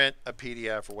print a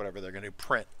PDF or whatever, they're going to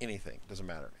print anything, doesn't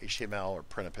matter, HTML or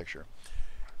print a picture.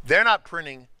 They're not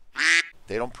printing,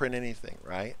 they don't print anything,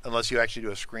 right, unless you actually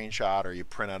do a screenshot or you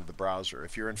print out of the browser.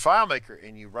 If you're in FileMaker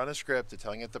and you run a script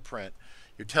telling it to print,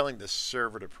 you're telling the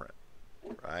server to print,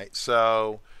 right?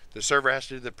 So the server has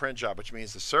to do the print job, which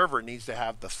means the server needs to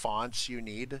have the fonts you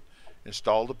need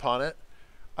installed upon it.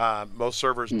 Most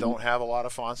servers don't have a lot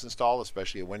of fonts installed,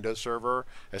 especially a Windows server,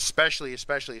 especially a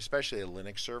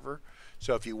Linux server.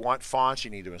 So if you want fonts, you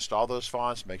need to install those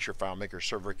fonts, make sure FileMaker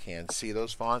server can see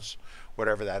those fonts,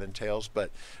 whatever that entails.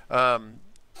 But I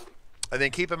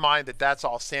think keep in mind that that's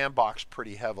all sandboxed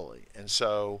pretty heavily. And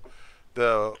so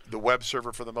the web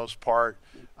server for the most part,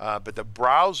 but the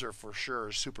browser for sure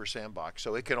is super sandbox.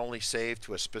 So it can only save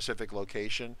to a specific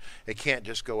location. It can't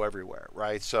just go everywhere,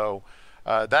 right? So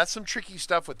That's some tricky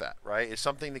stuff with that, right? It's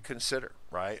something to consider,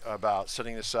 right, about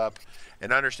setting this up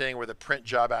and understanding where the print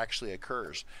job actually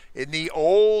occurs. In the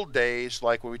old days,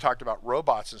 like when we talked about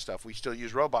robots and stuff, we still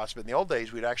use robots, but in the old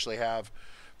days, we'd actually have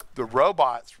the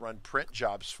robots run print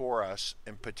jobs for us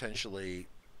and potentially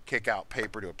kick out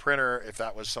paper to a printer if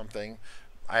that was something.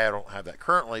 I don't have that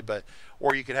currently, but,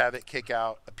 or you could have it kick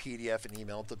out a PDF and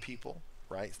email it to people,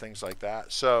 right? Things like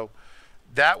that. So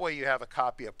that way you have a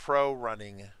copy of Pro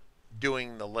running,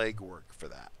 doing the legwork for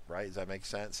that, right? Does that make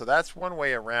sense? So that's one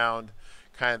way around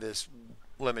kind of this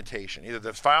limitation, either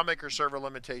the FileMaker server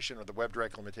limitation or the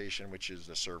WebDirect limitation, which is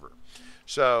the server.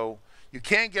 So you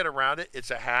can't get around it.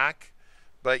 It's a hack,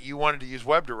 but you wanted to use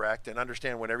WebDirect, and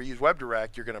understand whenever you use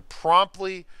WebDirect, you're going to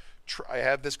promptly I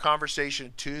had this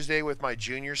conversation Tuesday with my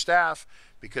junior staff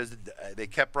because they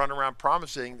kept running around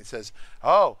promising. It says,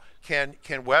 "Oh, can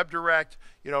WebDirect,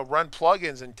 run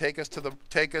plugins and take us to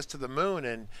the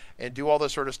moon and do all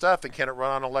this sort of stuff? And can it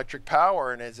run on electric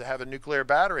power? And does it have a nuclear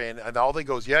battery?" And all they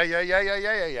goes, yeah.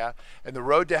 And the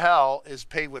road to hell is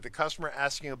paved with the customer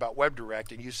asking you about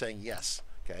WebDirect and you saying yes.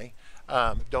 Okay,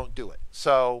 don't do it.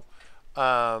 So.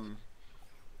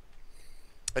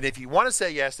 And if you want to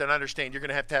say yes, then understand you're going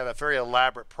to have a very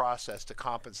elaborate process to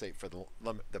compensate for the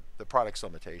product's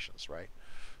limitations, right?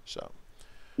 So,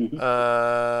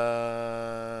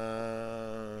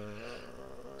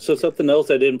 so something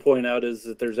else I didn't point out is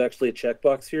that there's actually a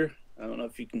checkbox here. I don't know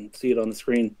if you can see it on the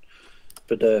screen,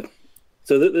 but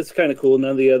so this is kind of cool.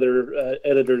 None of the other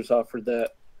editors offered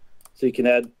that. So you can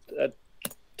add a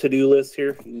to-do list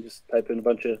here. You can just type in a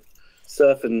bunch of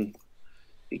stuff and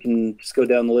you can just go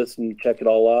down the list and check it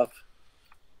all off.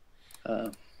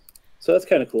 So that's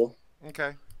kind of cool.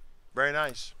 Okay. Very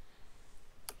nice.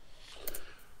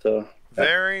 So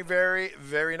very, very,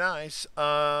 very nice.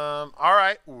 All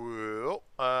right. Well,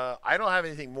 I don't have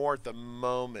anything more at the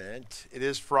moment. It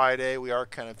is Friday. We are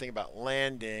kind of thinking about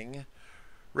landing.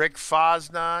 Rick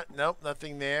Fosnot. Nope,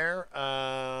 nothing there.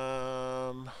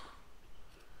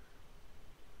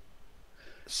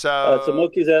 So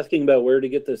Moki's asking about where to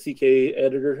get the CK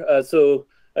editor. So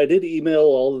I did email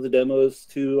all of the demos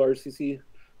to RCC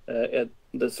at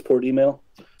the support email.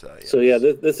 Yes. So yeah,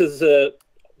 this is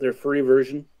their free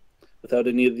version without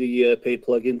any of the paid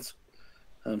plugins.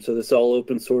 So this is all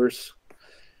open source.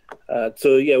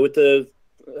 So yeah, with the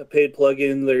paid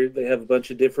plugin, they have a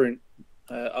bunch of different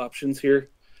options here.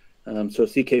 So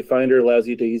CK Finder allows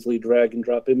you to easily drag and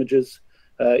drop images.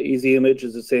 Easy Image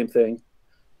is the same thing.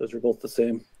 Those are both the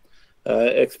same.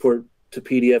 Export to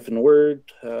PDF and Word.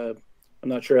 I'm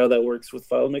not sure how that works with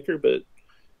FileMaker, but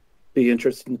be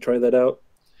interested to try that out.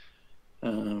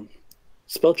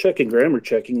 Spell check and grammar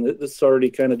checking. This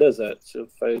already kind of does that. So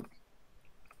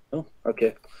oh,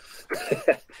 okay.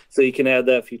 So you can add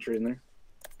that feature in there.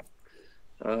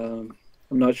 I'm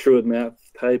not sure what math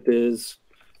type is.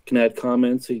 You can add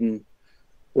comments. So you can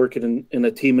work it in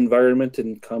a team environment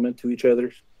and comment to each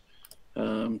other.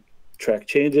 Track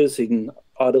changes, so you can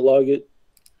audit log it,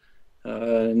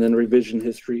 and then revision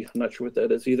history. I'm not sure what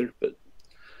that is either, but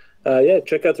yeah,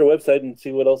 check out their website and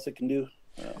see what else it can do.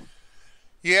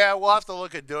 Yeah, we'll have to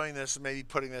look at doing this and maybe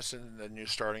putting this in a new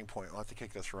starting point. We'll have to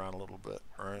kick this around a little bit.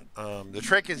 All right. The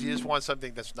trick is you just want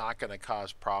something that's not going to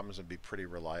cause problems and be pretty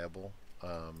reliable.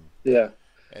 Yeah.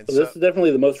 And so this is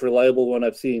definitely the most reliable one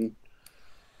I've seen.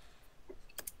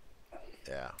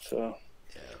 Yeah. So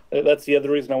that's the other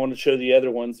reason I wanted to show the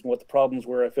other ones and what the problems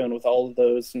were I found with all of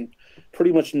those. And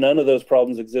pretty much none of those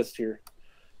problems exist here.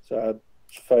 So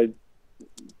if I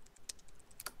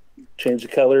change the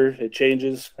color, it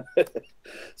changes.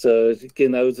 So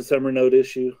again, that was a summer note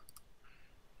issue.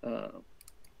 I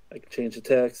can change the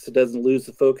text. It doesn't lose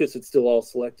the focus. It's still all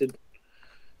selected.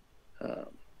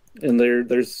 And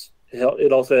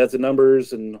it also has the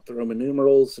numbers and the Roman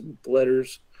numerals and the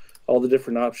letters, all the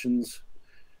different options.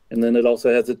 And then it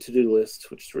also has a to-do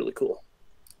list, which is really cool.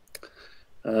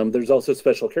 There's also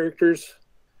special characters.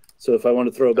 So if I want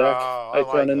to throw a back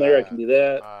icon in there, I can do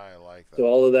that. I like that. So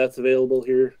all of that's available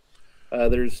here.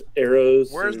 There's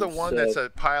arrows. Where's the one that's a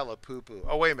pile of poo-poo?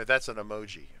 Oh, wait a minute. That's an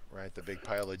emoji, right? The big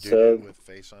pile of doo-doo with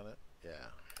face on it. Yeah.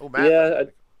 Oh, Matt. Yeah, I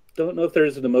don't know if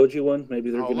there's an emoji one. Maybe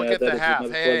they're going to add that as half.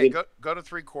 another Hey, plugin. go to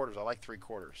 3/4. I like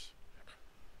 3/4.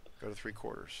 Go to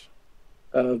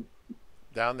 3/4.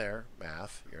 Down there,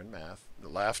 math. You're in math. The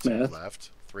left.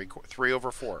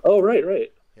 3/4. Oh,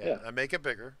 right. Yeah. And make it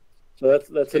bigger. So that's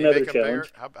Can another you make it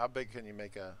challenge. bigger? How big can you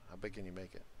make it?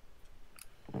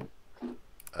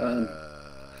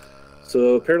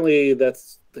 So apparently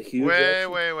that's the huge.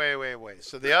 Wait.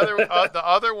 So the other the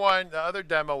other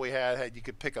demo we had you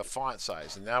could pick a font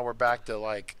size, and now we're back to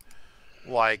like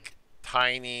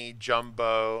tiny,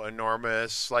 jumbo,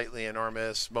 enormous, slightly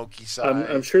enormous, smoky size.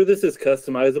 I'm sure this is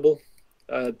customizable.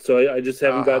 So I just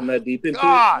haven't gotten that deep into it.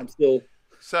 I'm still.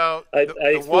 So I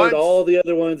explored all the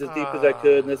other ones as deep as I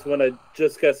could, and this one I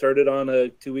just got started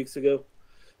on 2 weeks ago,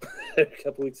 a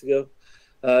couple weeks ago.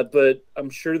 But I'm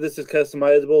sure this is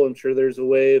customizable. I'm sure there's a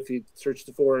way, if you search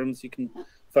the forums, you can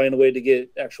find a way to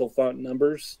get actual font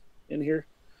numbers in here.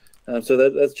 So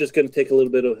that's just going to take a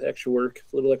little bit of extra work,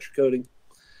 a little extra coding,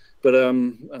 but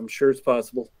I'm sure it's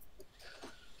possible.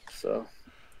 So.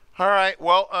 All right.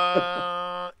 Well,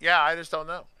 yeah, I just don't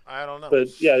know. I don't know.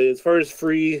 But yeah, as far as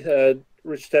free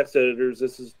rich text editors,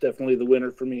 this is definitely the winner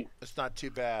for me. It's not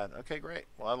too bad. Okay, great.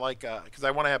 Well, I like because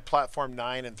I want to have platform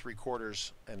 9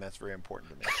 3/4, and that's very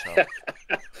important to me. So.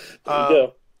 There you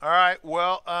go. All right.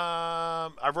 Well,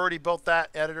 I've already built that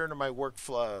editor into my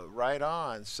workflow. Right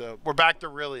on. So we're back to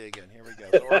really again. Here we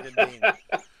go. So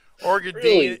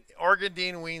Oregon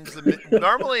Dean weans the.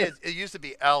 Normally, it used to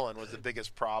be Ellen was the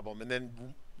biggest problem, and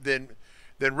then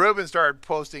Ruben started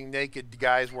posting naked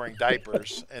guys wearing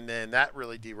diapers, and then that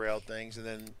really derailed things,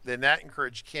 and then that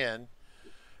encouraged Ken.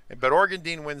 But Oregon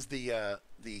Dean wins the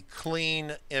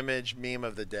clean image meme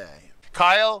of the day.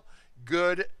 Kyle,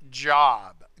 good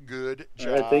job. Good job.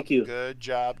 All right, thank you. Good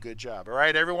job. Good job. All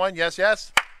right, everyone. Yes,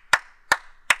 yes.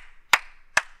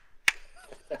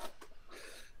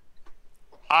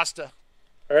 Asta.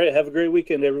 All right, have a great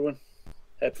weekend, everyone.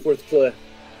 Happy 4th of July.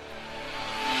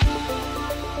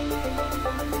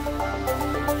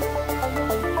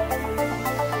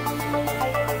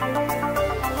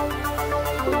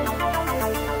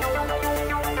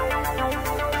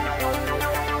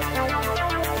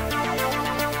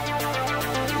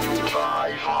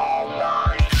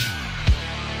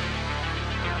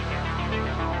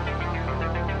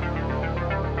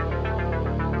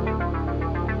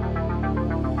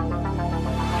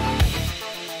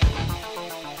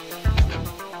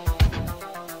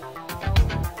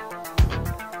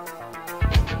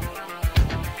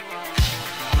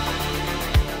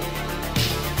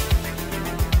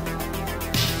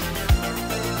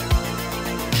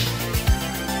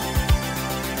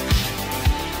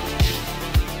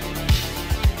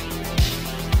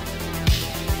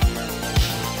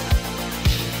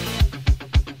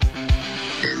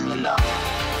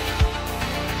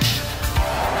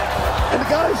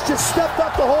 Guys just stepped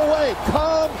up the whole way.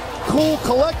 Calm, cool,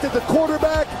 collected. The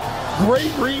quarterback, great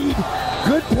read,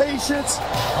 good patience.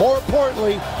 More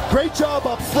importantly, great job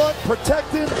up front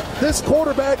protecting this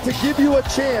quarterback to give you a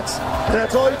chance. And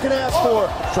that's all you can ask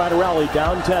for. Trying to rally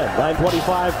down 10.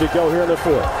 9:25 to go here in the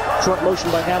 4th. Short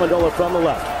motion by Amendola from the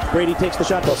left. Brady takes the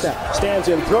shotgun snap, stands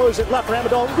in, throws it left for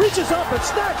Amendola, reaches up and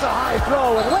snacks a high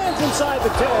throw and lands inside the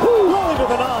 10, rolling to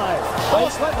the 9. Ball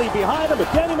slightly behind him,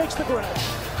 but Danny makes the grab.